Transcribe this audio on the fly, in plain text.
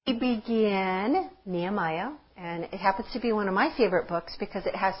begin Nehemiah, and it happens to be one of my favorite books because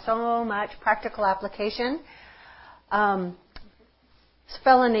it has so much practical application. This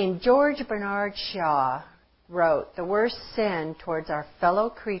fellow named George Bernard Shaw wrote, "The worst sin towards our fellow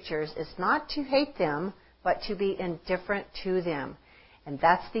creatures is not to hate them, but to be indifferent to them. And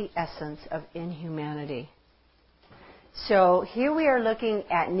that's the essence of inhumanity." So here we are looking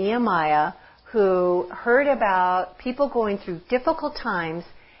at Nehemiah, who heard about people going through difficult times,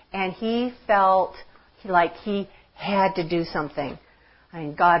 and he felt like he had to do something. I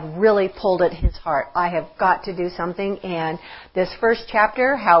mean, God really pulled at his heart. I have got to do something. And this first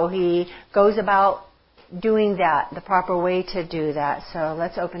chapter, how he goes about doing that, the proper way to do that. So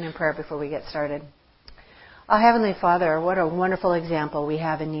let's open in prayer before we get started. Our Heavenly Father, what a wonderful example we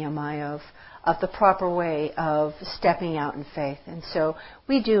have in Nehemiah of the proper way of stepping out in faith. And so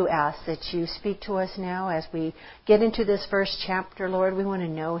we do ask that you speak to us now as we get into this first chapter, Lord. We want to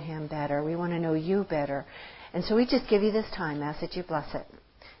know him better. We want to know you better. And so we just give you this time, ask that you bless it.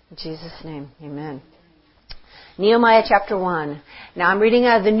 In Jesus' name, amen. Nehemiah chapter 1. Now I'm reading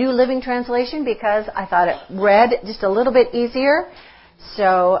out of the New Living Translation because I thought it read just a little bit easier.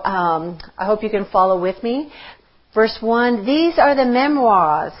 So I hope you can follow with me. Verse 1, these are the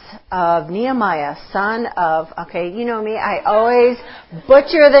memoirs of Nehemiah, son of, okay, you know me, I always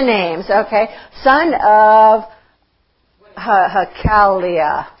butcher the names, okay, son of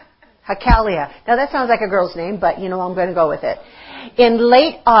Hachaliah. Now that sounds like a girl's name, but you know I'm going to go with it. In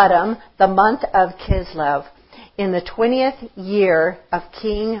late autumn, the month of Kislev, in the 20th year of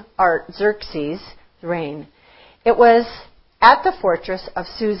King Artaxerxes' reign, it was at the fortress of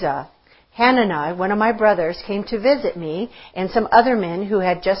Susa. Hanani, one of my brothers, came to visit me and some other men who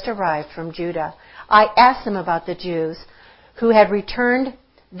had just arrived from Judah. I asked them about the Jews who had returned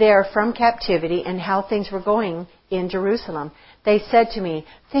there from captivity and how things were going in Jerusalem. They said to me,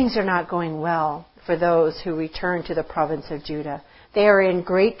 things are not going well for those who return to the province of Judah. They are in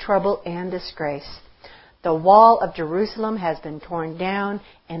great trouble and disgrace. The wall of Jerusalem has been torn down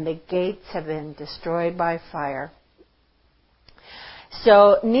and the gates have been destroyed by fire.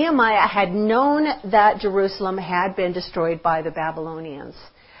 So Nehemiah had known that Jerusalem had been destroyed by the Babylonians.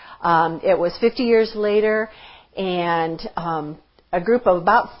 It was 50 years later, and a group of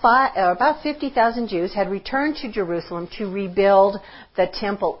about 50,000 Jews had returned to Jerusalem to rebuild the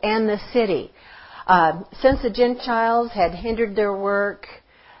temple and the city. Since the Gentiles had hindered their work,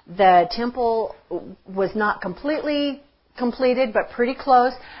 the temple was not completely completed, but pretty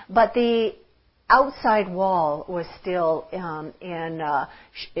close. But the outside wall was still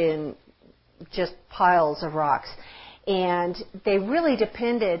in just piles of rocks. And they really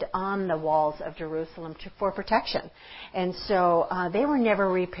depended on the walls of Jerusalem for protection. And so they were never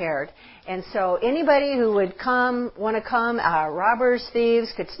repaired. And so anybody who would want to come, robbers,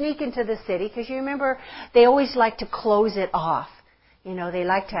 thieves, could sneak into the city. Because you remember, they always like to close it off. You know, they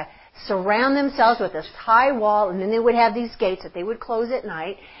like to surround themselves with this high wall, and then they would have these gates that they would close at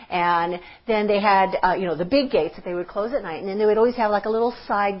night, and then they had, the big gates that they would close at night, and then they would always have like a little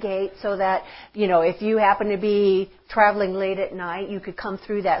side gate so that, if you happen to be traveling late at night, you could come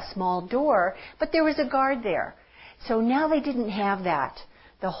through that small door, but there was a guard there. So now they didn't have that.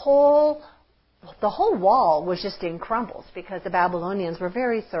 The whole wall was just in crumbles because the Babylonians were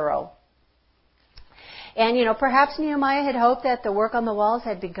very thorough. And, perhaps Nehemiah had hoped that the work on the walls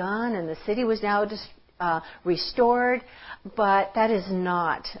had begun and the city was now just restored, but that is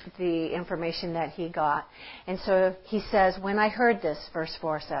not the information that he got. And so he says, when I heard this, verse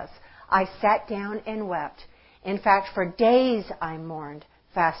 4 says, I sat down and wept. In fact, for days I mourned,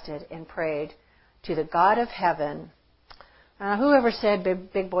 fasted, and prayed to the God of heaven. Whoever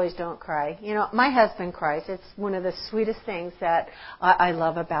said big boys don't cry? My husband cries. It's one of the sweetest things that I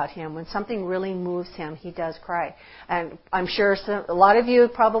love about him. When something really moves him, he does cry. And I'm sure a lot of you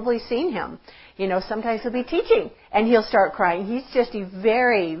have probably seen him. Sometimes he'll be teaching and he'll start crying. He's just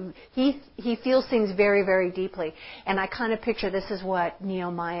he feels things very, very deeply. And I kind of picture this is what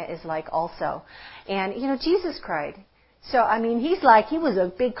Nehemiah is like also. And, Jesus cried. So, he was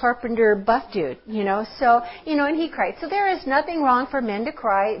a big carpenter buff dude, so, and he cried. So there is nothing wrong for men to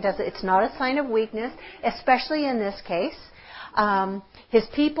cry. It's not a sign of weakness, especially in this case. His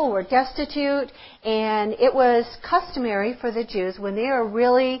people were destitute, and it was customary for the Jews when they are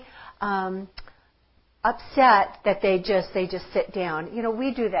really upset that they just sit down.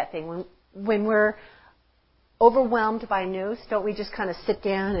 We do that thing. When we're overwhelmed by news, don't we just kind of sit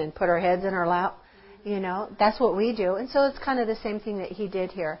down and put our heads in our lap? That's what we do. And so it's kind of the same thing that he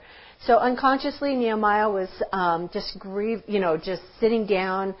did here. So unconsciously, Nehemiah was just sitting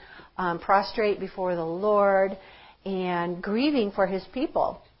down, prostrate before the Lord and grieving for his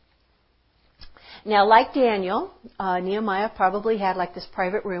people. Now, like Daniel, Nehemiah probably had like this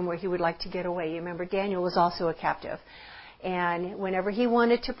private room where he would like to get away. You remember, Daniel was also a captive. And whenever he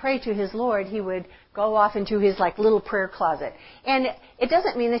wanted to pray to his Lord, he would go off into his like little prayer closet. And it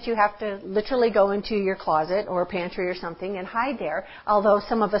doesn't mean that you have to literally go into your closet or pantry or something and hide there, although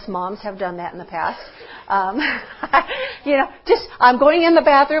some of us moms have done that in the past. Just, I'm going in the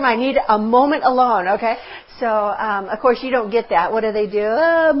bathroom, I need a moment alone, okay? So, of course, you don't get that. What do?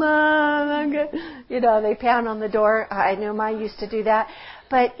 Oh, Mom, I'm good. They pound on the door. I know mine used to do that.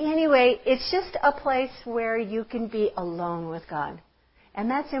 But anyway, it's just a place where you can be alone with God. And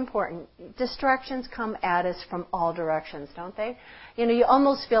that's important. Distractions come at us from all directions, don't they? You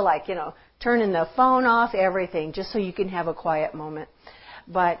almost feel like, turning the phone off, everything, just so you can have a quiet moment.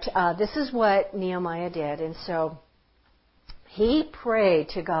 But this is what Nehemiah did. And so he prayed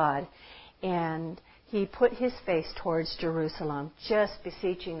to God, and he put his face towards Jerusalem, just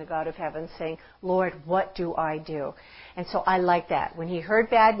beseeching the God of heaven, saying, Lord, what do I do? And so I like that. When he heard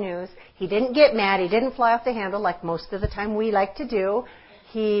bad news, he didn't get mad. He didn't fly off the handle like most of the time we like to do.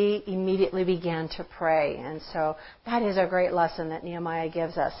 He immediately began to pray. And so that is a great lesson that Nehemiah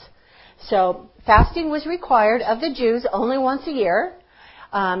gives us. So fasting was required of the Jews only once a year.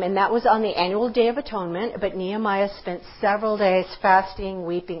 And that was on the annual Day of Atonement. But Nehemiah spent several days fasting,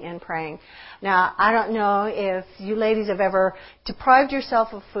 weeping, and praying. Now, I don't know if you ladies have ever deprived yourself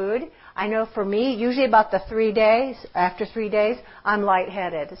of food. I know for me, usually about the 3 days, after 3 days, I'm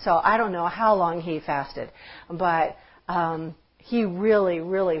lightheaded. So I don't know how long he fasted. But he really,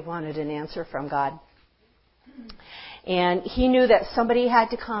 really wanted an answer from God. And he knew that somebody had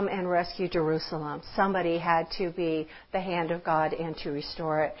to come and rescue Jerusalem. Somebody had to be the hand of God and to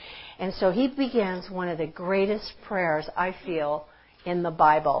restore it. And so he begins one of the greatest prayers, I feel, in the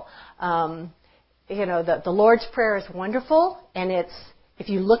Bible. The Lord's Prayer is wonderful, and if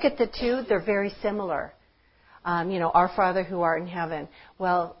you look at the two, they're very similar. Our Father who art in heaven.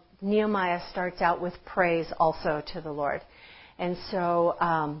 Well, Nehemiah starts out with praise also to the Lord. And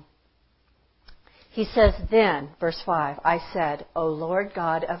so he says, then, verse 5, I said, O Lord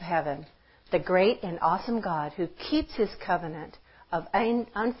God of heaven, the great and awesome God who keeps his covenant of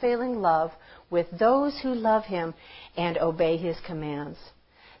unfailing love with those who love him and obey his commands.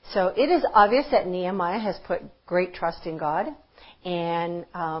 So it is obvious that Nehemiah has put great trust in God, and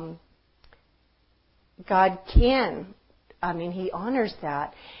God he honors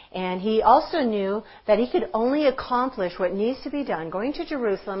that. And he also knew that he could only accomplish what needs to be done, going to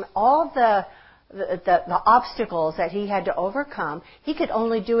Jerusalem, all the obstacles that he had to overcome, he could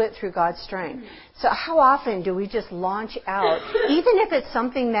only do it through God's strength. So how often do we just launch out, even if it's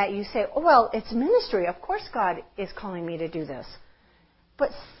something that you say, oh, well, it's ministry. Of course God is calling me to do this.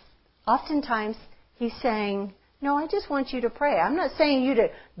 But oftentimes he's saying, no, I just want you to pray. I'm not saying you to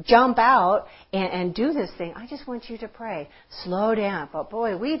jump out and do this thing. I just want you to pray. Slow down. But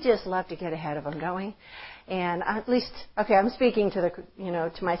boy, we just love to get ahead of them, don't we? And at least, okay, I'm speaking to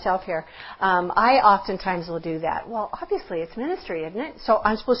to myself here. I oftentimes will do that. Well, obviously it's ministry, isn't it? So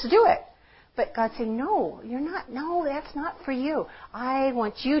I'm supposed to do it. But God's saying, no, you're not. No, that's not for you. I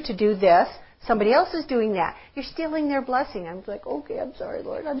want you to do this. Somebody else is doing that. You're stealing their blessing. I'm like, okay, I'm sorry,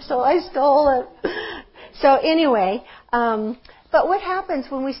 Lord. I stole it. So anyway, but what happens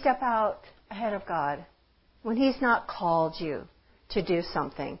when we step out ahead of God? When He's not called you to do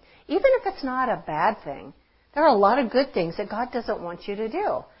something? Even if it's not a bad thing. There are a lot of good things that God doesn't want you to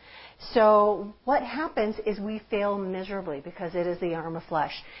do. So what happens is we fail miserably because it is the arm of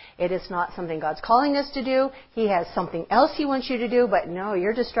flesh. It is not something God's calling us to do. He has something else He wants you to do, but no,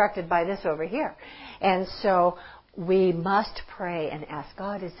 you're distracted by this over here. And so we must pray and ask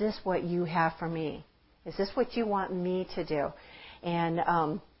God, is this what you have for me? Is this what you want me to do?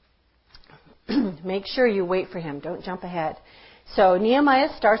 And make sure you wait for Him. Don't jump ahead. So Nehemiah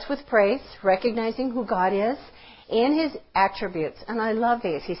starts with praise, recognizing who God is and His attributes. And I love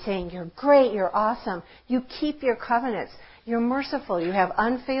these. He's saying, you're great, you're awesome, you keep your covenants, you're merciful, you have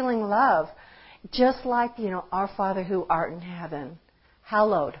unfailing love, just like, our Father who art in heaven.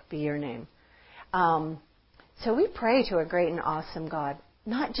 Hallowed be your name. So we pray to a great and awesome God,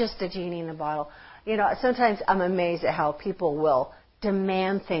 not just a genie in the bottle. Sometimes I'm amazed at how people will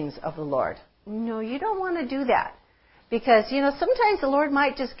demand things of the Lord. No, you don't want to do that. Because, sometimes the Lord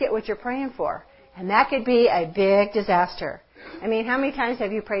might just get what you're praying for. And that could be a big disaster. I mean, how many times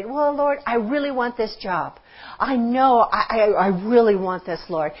have you prayed, well, Lord, I really want this job. I know I really want this,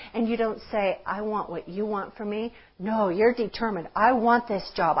 Lord. And you don't say, I want what you want for me. No, you're determined. I want this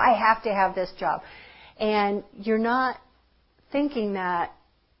job. I have to have this job. And you're not thinking that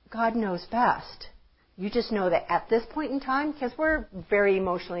God knows best. You just know that at this point in time, because we're very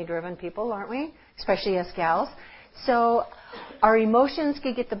emotionally driven people, aren't we? Especially us gals. So our emotions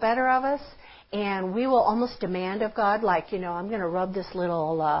could get the better of us, and we will almost demand of God, like, I'm going to rub this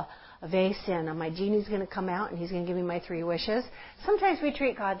little vase in, and my genie's going to come out, and he's going to give me my 3 wishes. Sometimes we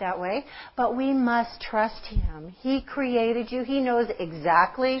treat God that way, but we must trust Him. He created you. He knows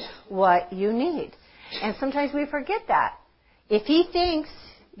exactly what you need. And sometimes we forget that. If He thinks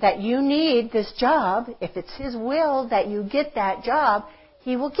that you need this job, if it's His will that you get that job,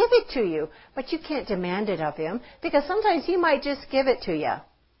 He will give it to you. But you can't demand it of Him, because sometimes He might just give it to you.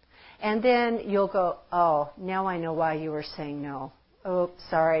 And then you'll go, oh, now I know why you were saying no. Oh,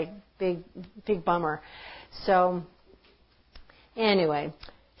 sorry, big bummer. So, anyway,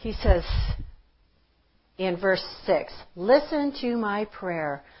 he says in verse 6, listen to my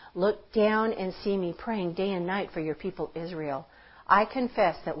prayer. Look down and see me praying day and night for your people Israel. I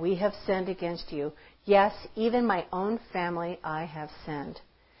confess that we have sinned against you. Yes, even my own family I have sinned.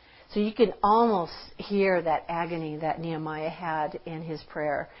 So you can almost hear that agony that Nehemiah had in his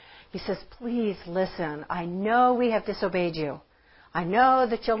prayer. He says, please listen. I know we have disobeyed you. I know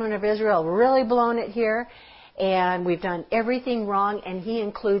the children of Israel have really blown it here, and we've done everything wrong, and he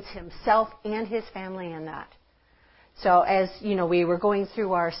includes himself and his family in that. So as we were going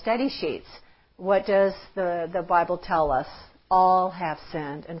through our study sheets, what does the Bible tell us? All have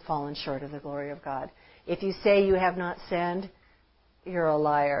sinned and fallen short of the glory of God. If you say you have not sinned, you're a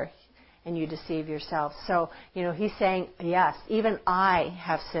liar, and you deceive yourself. So, he's saying, yes, even I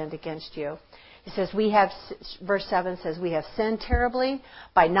have sinned against you. He says, verse 7 says, we have sinned terribly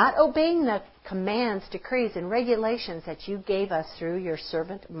by not obeying the commands, decrees, and regulations that you gave us through your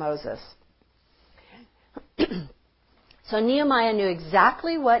servant Moses. So Nehemiah knew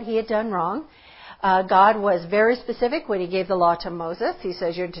exactly what he had done wrong. God was very specific when He gave the law to Moses. He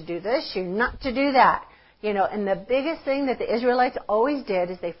says, you're to do this, you're not to do that. And the biggest thing that the Israelites always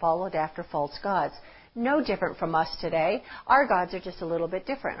did is they followed after false gods. No different from us today. Our gods are just a little bit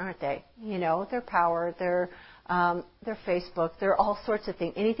different, aren't they? Their power, their Facebook, they're all sorts of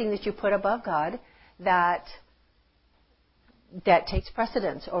things. Anything that you put above God that takes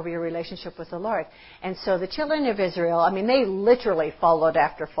precedence over your relationship with the Lord. And so the children of Israel, they literally followed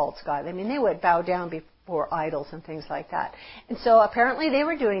after false gods. They would bow down before idols and things like that. And so apparently they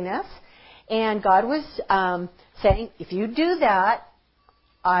were doing this. And God was saying, if you do that,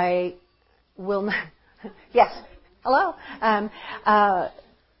 I will not. Yes. Hello.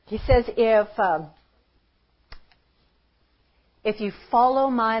 He says, if you follow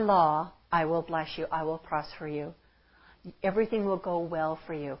my law, I will bless you. I will prosper you. Everything will go well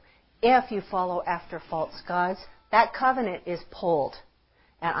for you. If you follow after false gods, that covenant is pulled.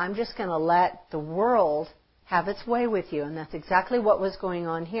 And I'm just going to let the world have its way with you. And that's exactly what was going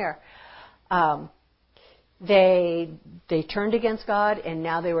on here. They turned against God, and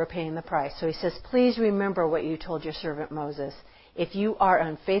now they were paying the price. So he says, please remember what you told your servant Moses. If you are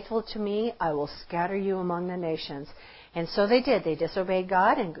unfaithful to me, I will scatter you among the nations. And so they did. They disobeyed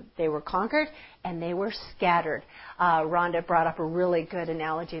God, and they were conquered, and they were scattered. Rhonda brought up a really good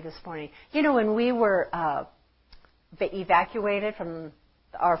analogy this morning. When we were evacuated from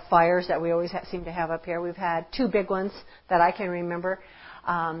our fires that we always seem to have up here, we've had 2 big ones that I can remember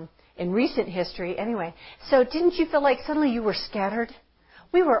in recent history. Anyway, so didn't you feel like suddenly you were scattered?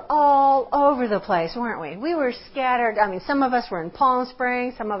 We were all over the place, weren't we? We were scattered. Some of us were in Palm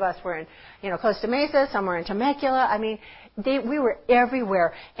Springs. Some of us were in, Costa Mesa. Some were in Temecula. We were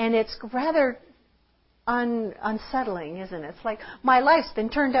everywhere. And it's rather unsettling, isn't it? It's like, my life's been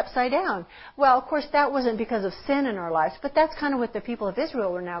turned upside down. Well, of course, that wasn't because of sin in our lives, but that's kind of what the people of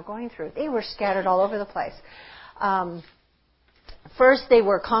Israel were now going through. They were scattered all over the place. First, they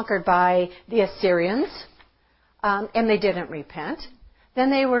were conquered by the Assyrians, and they didn't repent. Then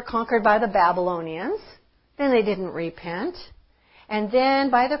they were conquered by the Babylonians. Then they didn't repent. And then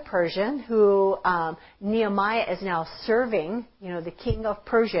by the Persian, who Nehemiah is now serving. The king of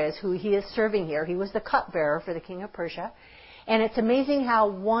Persia is who he is serving here. He was the cupbearer for the king of Persia. And it's amazing how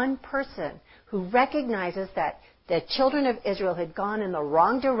one person who recognizes that the children of Israel had gone in the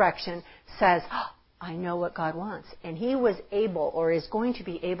wrong direction says, I know what God wants. And he was able, or is going to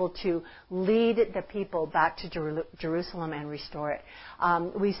be able, to lead the people back to Jerusalem and restore it.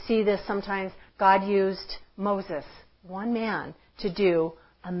 We see this sometimes. God used Moses, one man, to do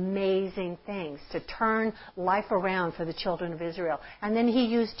amazing things, to turn life around for the children of Israel. And then he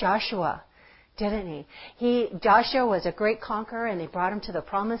used Joshua, didn't he? Joshua was a great conqueror, and they brought him to the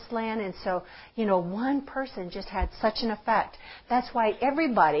promised land. And so, one person just had such an effect. That's why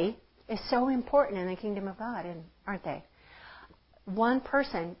everybody is so important in the kingdom of God, aren't they? one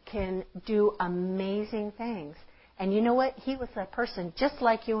person can do amazing things. And you know what? He was a person just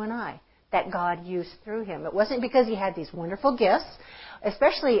like you and I that God used through him. It wasn't because he had these wonderful gifts,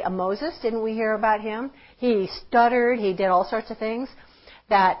 especially Moses. Didn't we hear about him? He stuttered. He did all sorts of things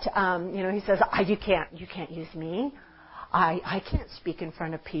that, he says, you can't use me. I can't speak in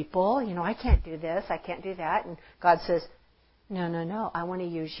front of people. I can't do this. I can't do that. And God says, no, I want to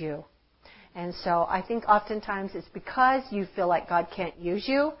use you. And so I think oftentimes it's because you feel like God can't use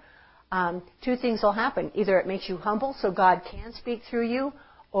you, two things will happen. Either it makes you humble so God can speak through you,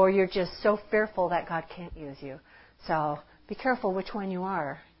 or you're just so fearful that God can't use you. So be careful which one you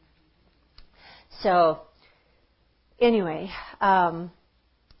are. So anyway,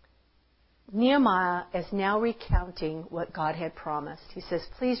 Nehemiah is now recounting what God had promised. He says,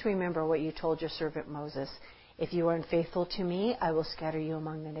 please remember what you told your servant Moses. If you are unfaithful to me, I will scatter you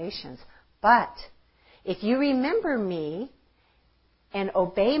among the nations. But if you remember me and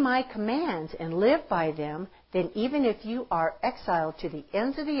obey my commands and live by them, then even if you are exiled to the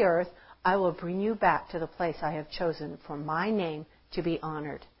ends of the earth, I will bring you back to the place I have chosen for my name to be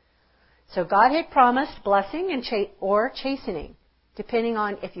honored. So God had promised blessing and or chastening, depending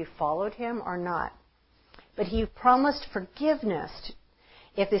on if you followed him or not. But he promised forgiveness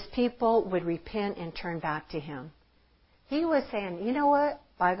if his people would repent and turn back to him. He was saying, you know what?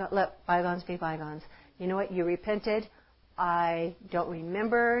 Let bygones be bygones. You know what? You repented. I don't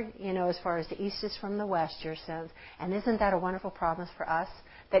remember, as far as the east is from the west, your sins. And isn't that a wonderful promise for us?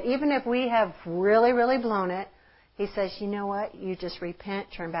 That even if we have really, really blown it, he says, you know what? You just repent,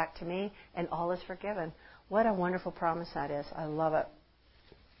 turn back to me, and all is forgiven. What a wonderful promise that is. I love it.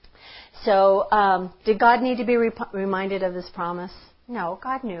 So, did God need to be reminded of this promise? No,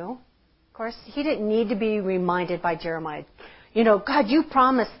 God knew. Of course, he didn't need to be reminded by Jeremiah. God, you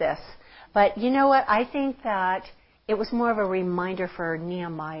promised this. But you know what? I think that it was more of a reminder for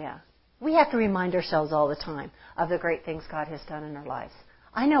Nehemiah. We have to remind ourselves all the time of the great things God has done in our lives.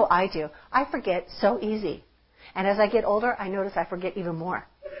 I know I do. I forget so easy. And as I get older, I notice I forget even more.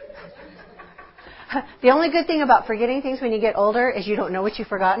 The only good thing about forgetting things when you get older is you don't know what you've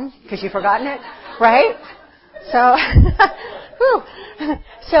forgotten because you've forgotten it, right? So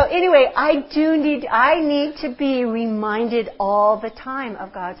anyway, I need to be reminded all the time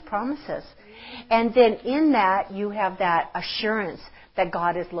of God's promises. And then in that, you have that assurance that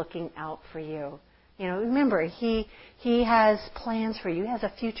God is looking out for you. Remember, He has plans for you. He has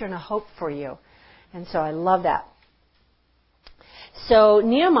a future and a hope for you. And so I love that. So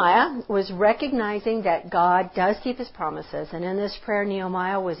Nehemiah was recognizing that God does keep his promises. And in this prayer,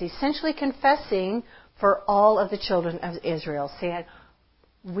 Nehemiah was essentially confessing for all of the children of Israel, saying,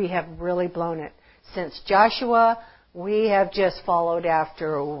 we have really blown it. Since Joshua, we have just followed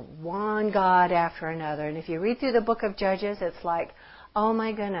after one God after another. And if you read through the book of Judges, it's like, oh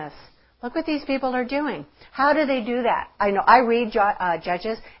my goodness, look what these people are doing. How do they do that? I know I read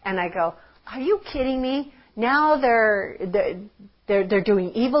Judges and I go, are you kidding me? Now they're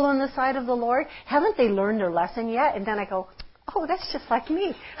doing evil in the sight of the Lord. Haven't they learned their lesson yet? And then I go, oh, that's just like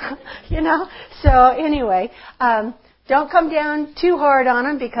me, So anyway, don't come down too hard on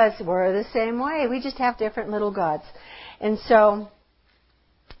them because we're the same way. We just have different little gods. And so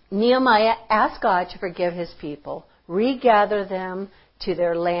Nehemiah asked God to forgive his people, regather them to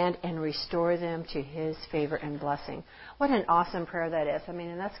their land, and restore them to his favor and blessing. What an awesome prayer that is.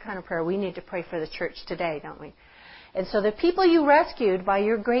 And that's the kind of prayer we need to pray for the church today, don't we? And so the people you rescued by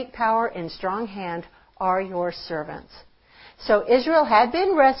your great power and strong hand are your servants. So Israel had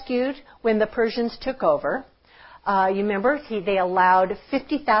been rescued when the Persians took over. You remember, they allowed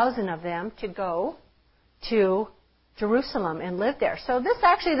 50,000 of them to go to Jerusalem and live there. So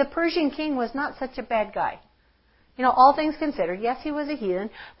the Persian king was not such a bad guy. All things considered, yes, he was a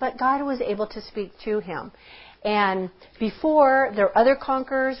heathen, but God was able to speak to him. And before, their other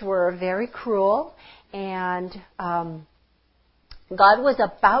conquerors were very cruel, and God was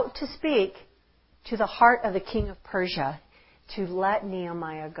about to speak to the heart of the king of Persia to let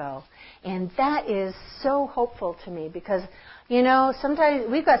Nehemiah go. And that is so hopeful to me because,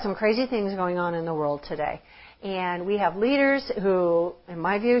 sometimes we've got some crazy things going on in the world today. And we have leaders who, in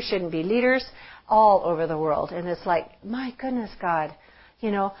my view, shouldn't be leaders all over the world. And it's like, my goodness, God,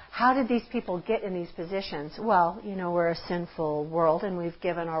 how did these people get in these positions? Well, we're a sinful world and we've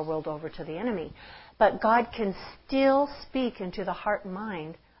given our world over to the enemy. But God can still speak into the heart and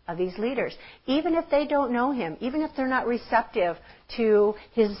mind of these leaders, even if they don't know him, even if they're not receptive to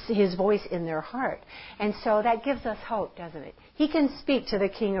his voice in their heart. And so that gives us hope, doesn't it? He can speak to the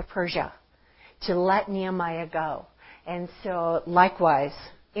king of Persia to let Nehemiah go. And so likewise,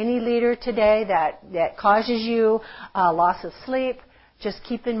 any leader today that causes you loss of sleep, just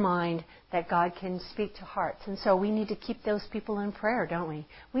keep in mind that God can speak to hearts. And so we need to keep those people in prayer, don't we?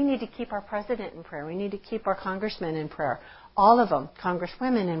 We need to keep our president in prayer. We need to keep our congressmen in prayer. All of them,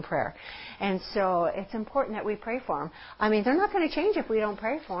 congresswomen in prayer. And so it's important that we pray for them. I mean, they're not going to change if we don't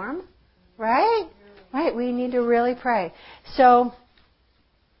pray for them, right? Right, we need to really pray. So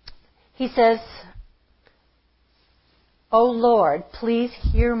he says, "O Lord, please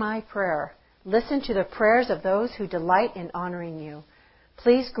hear my prayer. Listen to the prayers of those who delight in honoring you.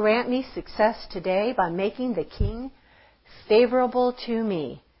 Please grant me success today by making the king favorable to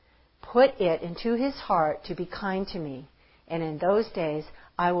me. Put it into his heart to be kind to me. And in those days,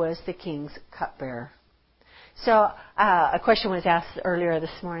 I was the king's cupbearer." So a question was asked earlier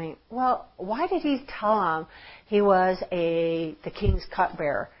this morning. Well, why did he tell him he was the king's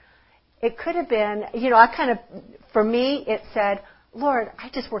cupbearer? It could have been, for me, it said, "Lord, I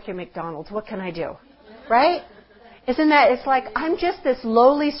just work at McDonald's. What can I do?" Right? Isn't that, it's like, I'm just this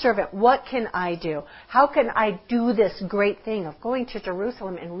lowly servant. What can I do? How can I do this great thing of going to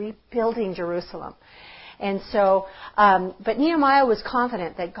Jerusalem and rebuilding Jerusalem? And so, but Nehemiah was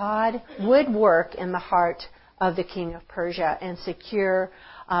confident that God would work in the heart of the king of Persia and secure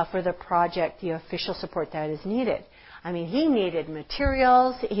for the project the official support that is needed. I mean, he needed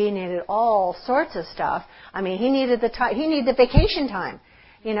materials. He needed all sorts of stuff. I mean, he needed the time. He needed the vacation time.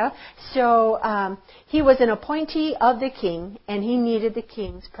 So he was an appointee of the king, and he needed the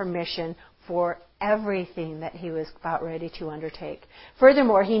king's permission for everything that he was about ready to undertake.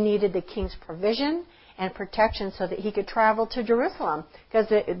 Furthermore, he needed the king's provision and protection so that he could travel to Jerusalem, because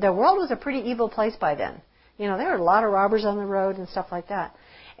the world was a pretty evil place by then. There were a lot of robbers on the road and stuff like that.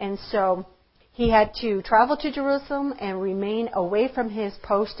 And so he had to travel to Jerusalem and remain away from his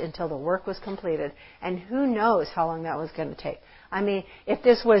post until the work was completed. And who knows how long that was going to take. I mean, if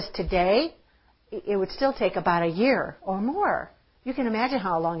this was today, it would still take about a year or more. You can imagine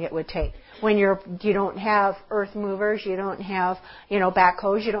how long it would take when you don't have earth movers, you don't have,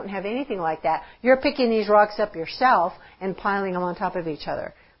 backhoes, you don't have anything like that. You're picking these rocks up yourself and piling them on top of each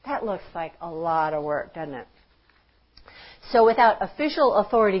other. That looks like a lot of work, doesn't it? So without official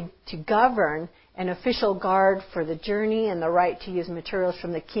authority to govern, an official guard for the journey, and the right to use materials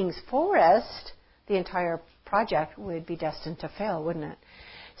from the king's forest, the entire project would be destined to fail, wouldn't it?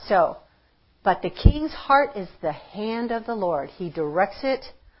 So, but the king's heart is the hand of the Lord. He directs it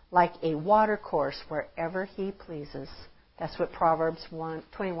like a water course wherever he pleases. That's what Proverbs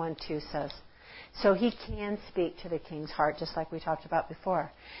 21:2 says. So he can speak to the king's heart, just like we talked about before.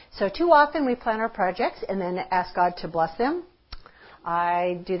 So too often we plan our projects and then ask God to bless them.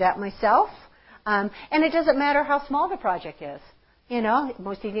 I do that myself. And it doesn't matter how small the project is.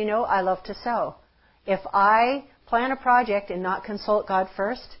 Most of you know I love to sew. If I plan a project and not consult God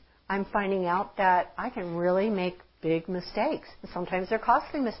first, I'm finding out that I can really make big mistakes. Sometimes they're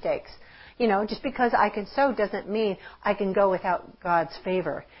costly mistakes. Just because I can sew doesn't mean I can go without God's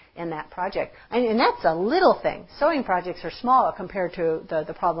favor in that project. And that's a little thing. Sewing projects are small compared to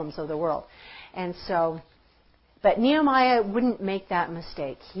the problems of the world. And so, but Nehemiah wouldn't make that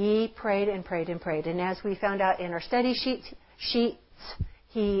mistake. He prayed and prayed and prayed. And as we found out in our study sheets,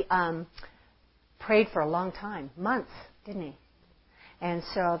 he prayed for a long time, months, didn't he? And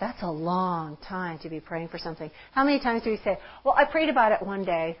so that's a long time to be praying for something. How many times do we say, "Well, I prayed about it one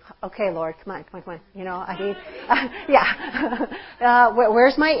day. Okay, Lord, come on. I need,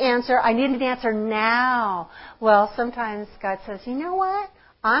 where's my answer? I need an answer now." Well, sometimes God says, "You know what?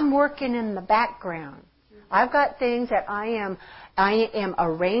 I'm working in the background. I've got things that I am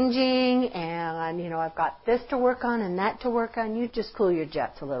arranging, and I've got this to work on and that to work on. You just cool your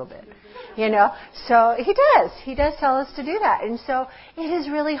jets a little bit." So he does tell us to do that. And so it is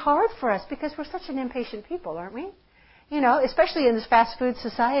really hard for us because we're such an impatient people, aren't we? Especially in this fast food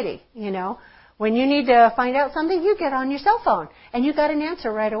society. When you need to find out something, you get on your cell phone and you got an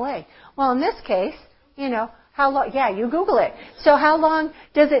answer right away. Well, in this case, how long? Yeah, you Google it. So how long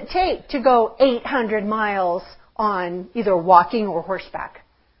does it take to go 800 miles on either walking or horseback?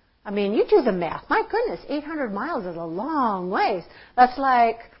 I mean, you do the math. My goodness, 800 miles is a long ways. That's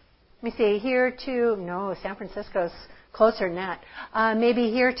like, let me see, here to, no, San Francisco's closer than that.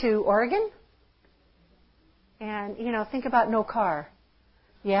 Maybe here to Oregon? And, think about no car.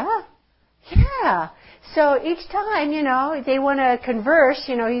 Yeah? Yeah. So each time, they want to converse,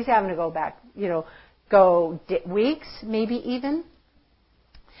 he's having to go back, go weeks, maybe even.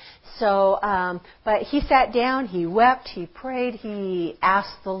 So, but he sat down, he wept, he prayed, he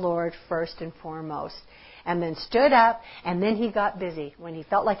asked the Lord first and foremost, and then stood up, and then he got busy. When he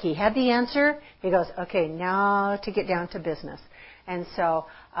felt like he had the answer, he goes, "Okay, now to get down to business." And so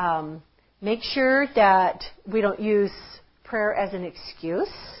make sure that we don't use prayer as an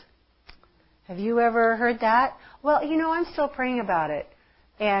excuse. Have you ever heard that? Well, I'm still praying about it.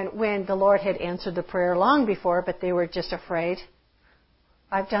 And when the Lord had answered the prayer long before, but they were just afraid.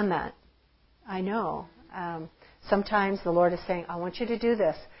 I've done that. I know. Sometimes the Lord is saying, I want you to do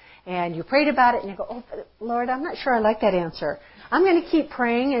this. And you prayed about it and you go, oh, Lord, I'm not sure I like that answer. I'm going to keep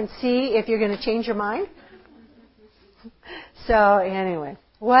praying and see if you're going to change your mind. So anyway,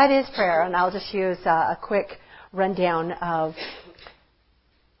 what is prayer? And I'll just use a quick rundown of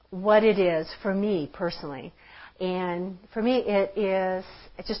what it is for me personally. And for me,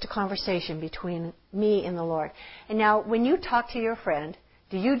 it's just a conversation between me and the Lord. And now, when you talk to your friend,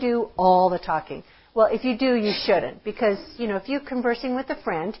 do you do all the talking? Well, if you do, you shouldn't. Because, if you're conversing with a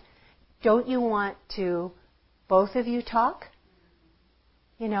friend, don't you want to both of you talk?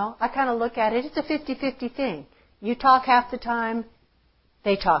 I kind of look at it, it's a 50-50 thing. You talk half the time,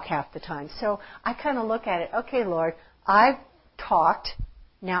 they talk half the time. So I kind of look at it, okay, Lord, I've talked,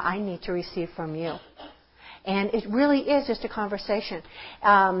 now I need to receive from you. And it really is just a conversation.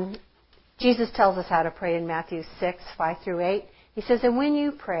 Jesus tells us how to pray in Matthew 6:5-8. He says, and when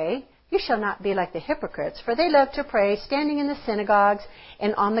you pray, you shall not be like the hypocrites, for they love to pray standing in the synagogues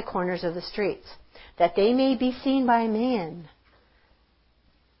and on the corners of the streets, that they may be seen by men.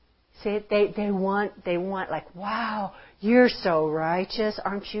 See, they want like, wow, you're so righteous,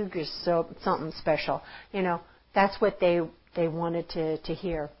 aren't you? You're so something special. That's what they wanted to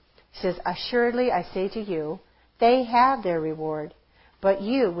hear. He says, assuredly I say to you, they have their reward. But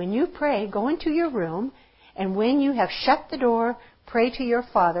you, when you pray, go into your room, and when you have shut the door, pray to your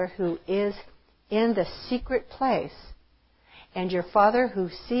Father who is in the secret place. And your Father who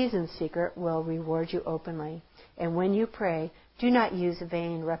sees in secret will reward you openly. And when you pray, do not use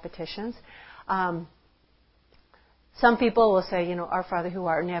vain repetitions. Some people will say, our Father who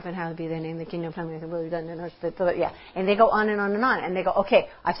art in heaven, hallowed be thy name, the kingdom come, the will be done on earth. Yeah. And they go on and on and on. And they go, okay,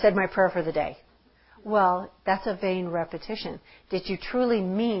 I've said my prayer for the day. Well, that's a vain repetition. Did you truly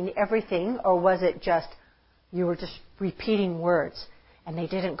mean everything, or was it just, you were just repeating words and they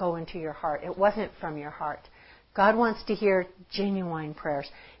didn't go into your heart? It wasn't from your heart. God wants to hear genuine prayers.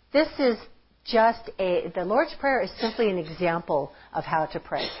 This is the Lord's Prayer is simply an example of how to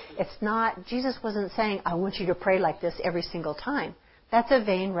pray. It's not, Jesus wasn't saying, I want you to pray like this every single time. That's a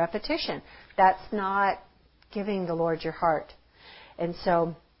vain repetition. That's not giving the Lord your heart. And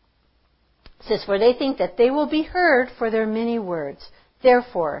so, it says, for they think that they will be heard for their many words.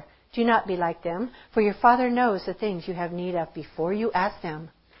 Therefore, do not be like them, for your Father knows the things you have need of before you ask them.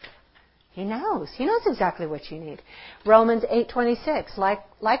 He knows. He knows exactly what you need. Romans 8:26,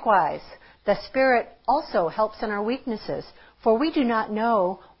 likewise, the Spirit also helps in our weaknesses, for we do not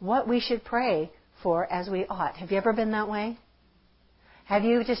know what we should pray for as we ought. Have you ever been that way? Have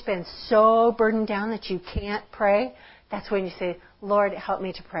you just been so burdened down that you can't pray? That's when you say, Lord, help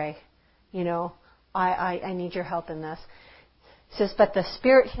me to pray. I need your help in this. It says, but the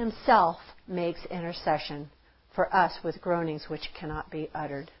Spirit Himself makes intercession for us with groanings which cannot be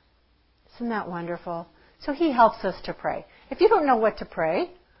uttered. Isn't that wonderful? So He helps us to pray. If you don't know what to pray,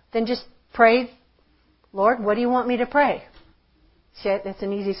 then just pray, Lord, what do you want me to pray? See, that's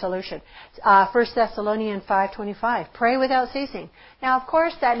an easy solution. 1 Thessalonians 5:25, pray without ceasing. Now, of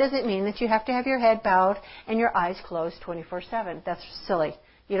course, that doesn't mean that you have to have your head bowed and your eyes closed 24/7. That's silly.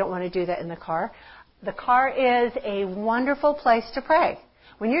 You don't want to do that in the car. The car is a wonderful place to pray.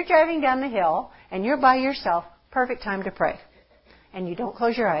 When you're driving down the hill and you're by yourself, perfect time to pray. And you don't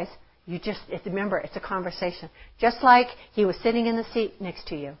close your eyes. Remember, it's a conversation. Just like He was sitting in the seat next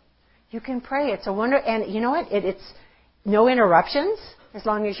to you. You can pray. It's a wonder. And you know what? It's no interruptions, as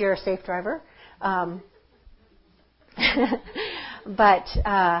long as you're a safe driver. But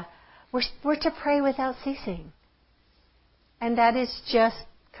we're to pray without ceasing. And that is just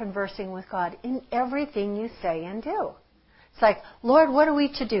conversing with God in everything you say and do. It's like, Lord, what are we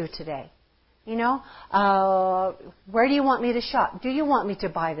to do today? Where do you want me to shop? Do you want me to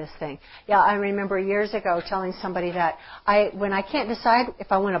buy this thing? Yeah, I remember years ago telling somebody that when I can't decide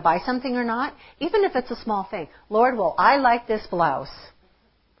if I want to buy something or not, even if it's a small thing, Lord, well, I like this blouse.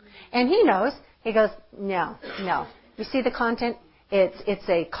 And He knows. He goes, no. You see the content? It's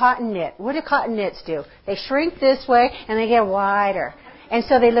a cotton knit. What do cotton knits do? They shrink this way and they get wider. And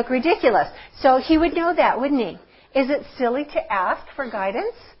so they look ridiculous. So He would know that, wouldn't He? Is it silly to ask for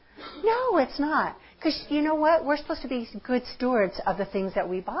guidance? No, it's not. Because you know what? We're supposed to be good stewards of the things that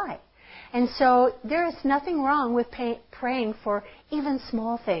we buy. And so there is nothing wrong with praying for even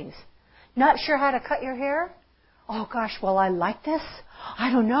small things. Not sure how to cut your hair? oh gosh, will I like this?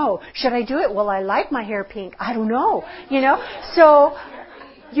 I don't know. Should I do it? Will I like my hair pink? I don't know. So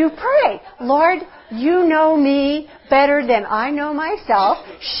you pray, Lord, you know me better than I know myself.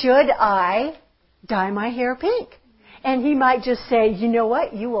 Should I dye my hair pink? And He might just say, you know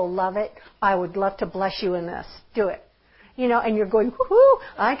what? You will love it. I would love to bless you in this. Do it. And you're going, whoo-hoo,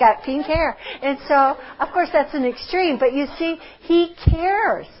 I got pink hair. And so, of course, that's an extreme. But you see, He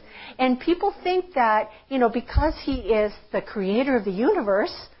cares. And people think that, because He is the creator of the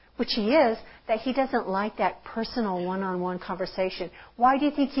universe, which He is, that He doesn't like that personal one-on-one conversation. Why do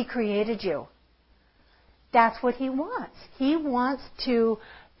you think He created you? That's what He wants. He wants to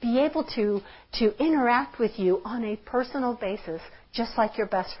be able to interact with you on a personal basis, just like your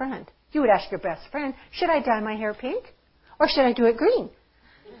best friend. You would ask your best friend, should I dye my hair pink? Or should I do it green?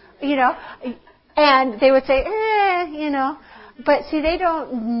 And they would say, But see, they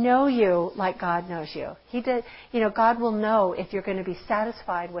don't know you like God knows you. God will know if you're going to be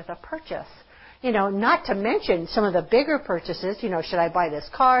satisfied with a purchase. Not to mention some of the bigger purchases. Should I buy this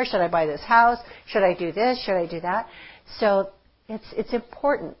car? Should I buy this house? Should I do this? Should I do that? So it's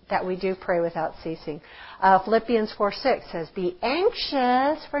important that we do pray without ceasing. Philippians 4:6 says, be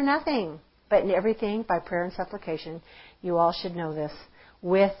anxious for nothing, but in everything by prayer and supplication. You all should know this.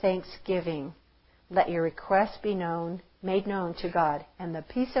 With thanksgiving, let your requests be made known to God, and the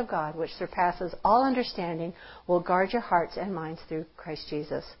peace of God, which surpasses all understanding, will guard your hearts and minds through Christ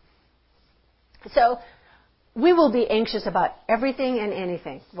Jesus. So, we will be anxious about everything and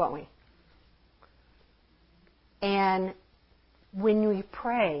anything, won't we? And when we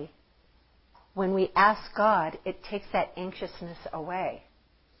pray, when we ask God, it takes that anxiousness away.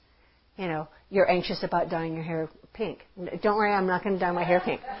 You're anxious about dyeing your hair pink. Don't worry, I'm not going to dye my hair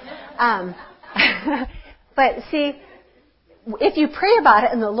pink. But see, if you pray about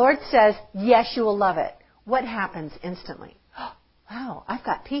it and the Lord says, yes, you will love it, what happens instantly? Wow, I've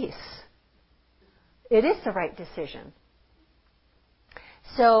got peace. It is the right decision.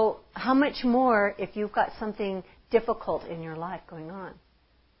 So how much more if you've got something difficult in your life going on?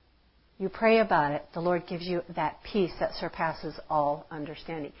 You pray about it, the Lord gives you that peace that surpasses all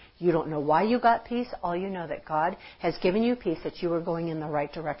understanding. You don't know why you got peace. All you know that God has given you peace, that you are going in the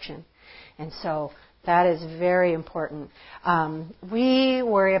right direction. And so that is very important. We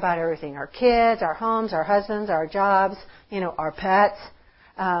worry about everything. Our kids, our homes, our husbands, our jobs, our pets,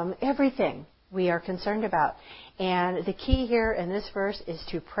 everything we are concerned about. And the key here in this verse is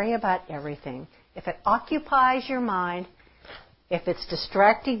to pray about everything. If it occupies your mind, if it's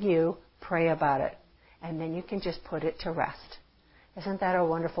distracting you, pray about it. And then you can just put it to rest. Isn't that a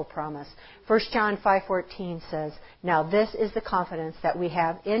wonderful promise? 1 John 5:14 says, now this is the confidence that we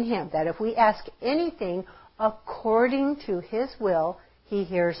have in Him, that if we ask anything according to His will, He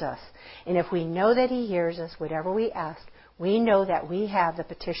hears us. And if we know that He hears us, whatever we ask, we know that we have the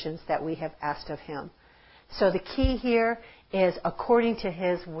petitions that we have asked of Him. So the key here is according to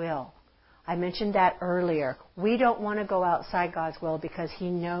His will. I mentioned that earlier. We don't want to go outside God's will because He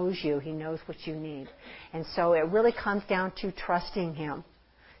knows you. He knows what you need. And so it really comes down to trusting Him.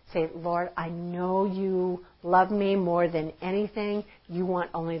 Say, Lord, I know you love me more than anything. You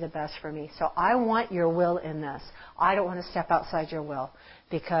want only the best for me. So I want your will in this. I don't want to step outside your will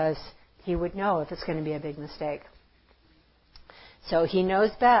because He would know if it's going to be a big mistake. So He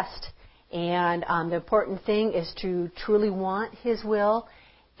knows best. And the important thing is to truly want His will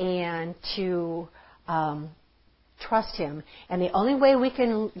and to trust Him. And the only way we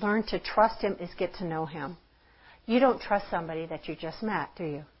can learn to trust Him is get to know Him. You don't trust somebody that you just met, do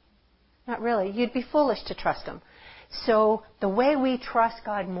you? Not really. You'd be foolish to trust Him. So the way we trust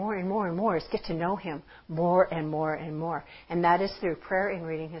God more and more and more is get to know Him more and more and more. And that is through prayer and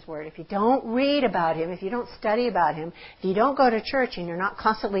reading His Word. If you don't read about Him, if you don't study about Him, if you don't go to church and you're not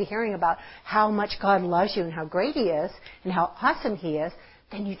constantly hearing about how much God loves you and how great He is and how awesome He is,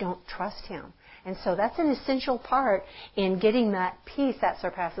 then you don't trust Him. And so that's an essential part in getting that peace that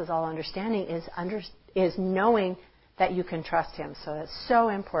surpasses all understanding is knowing that you can trust Him. So that's so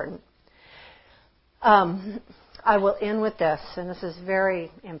important. I will end with this, and this is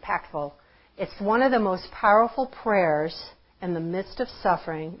very impactful. It's one of the most powerful prayers in the midst of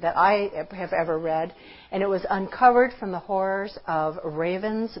suffering that I have ever read, and it was uncovered from the horrors of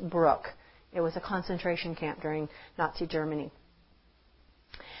Ravensbrück. It was a concentration camp during Nazi Germany.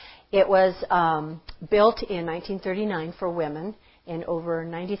 It was built in 1939 for women, and over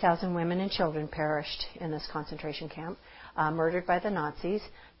 90,000 women and children perished in this concentration camp, murdered by the Nazis.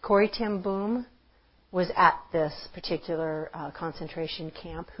 Corrie ten Boom was at this particular concentration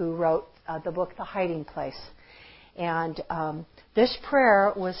camp, who wrote the book The Hiding Place. And this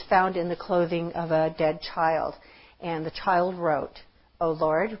prayer was found in the clothing of a dead child. And the child wrote, O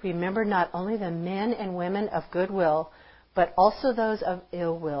Lord, remember not only the men and women of good will, but also those of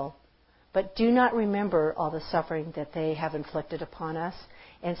ill will. But do not remember all the suffering that they have inflicted upon us.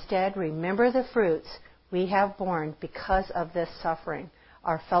 Instead, remember the fruits we have borne because of this suffering,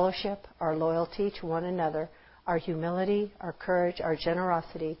 our fellowship, our loyalty to one another, our humility, our courage, our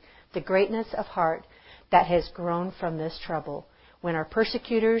generosity, the greatness of heart that has grown from this trouble. When our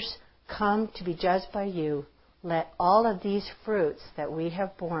persecutors come to be judged by you, let all of these fruits that we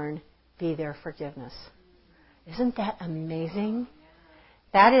have borne be their forgiveness. Isn't that amazing?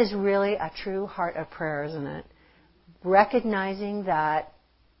 That is really a true heart of prayer, isn't it? Recognizing that,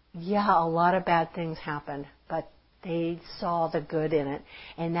 a lot of bad things happened, but they saw the good in it.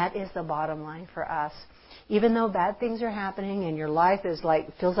 And that is the bottom line for us. Even though bad things are happening and your life is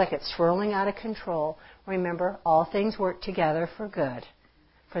feels like it's swirling out of control, remember, all things work together for good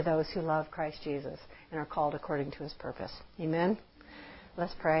for those who love Christ Jesus and are called according to His purpose. Amen?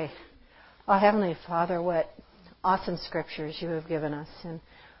 Let's pray. Oh, Heavenly Father, what awesome scriptures you have given us. And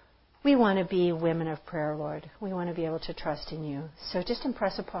we want to be women of prayer, Lord. We want to be able to trust in you. So just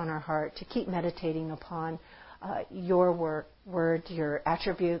impress upon our heart to keep meditating upon your word, your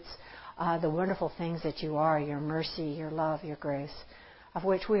attributes, the wonderful things that you are, your mercy, your love, your grace, of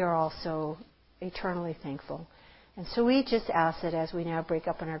which we are also eternally thankful. And so we just ask that as we now break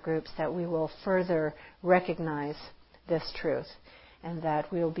up in our groups that we will further recognize this truth and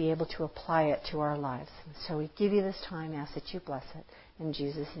that we will be able to apply it to our lives. And so we give you this time, ask that you bless it. In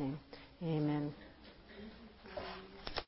Jesus' name, amen.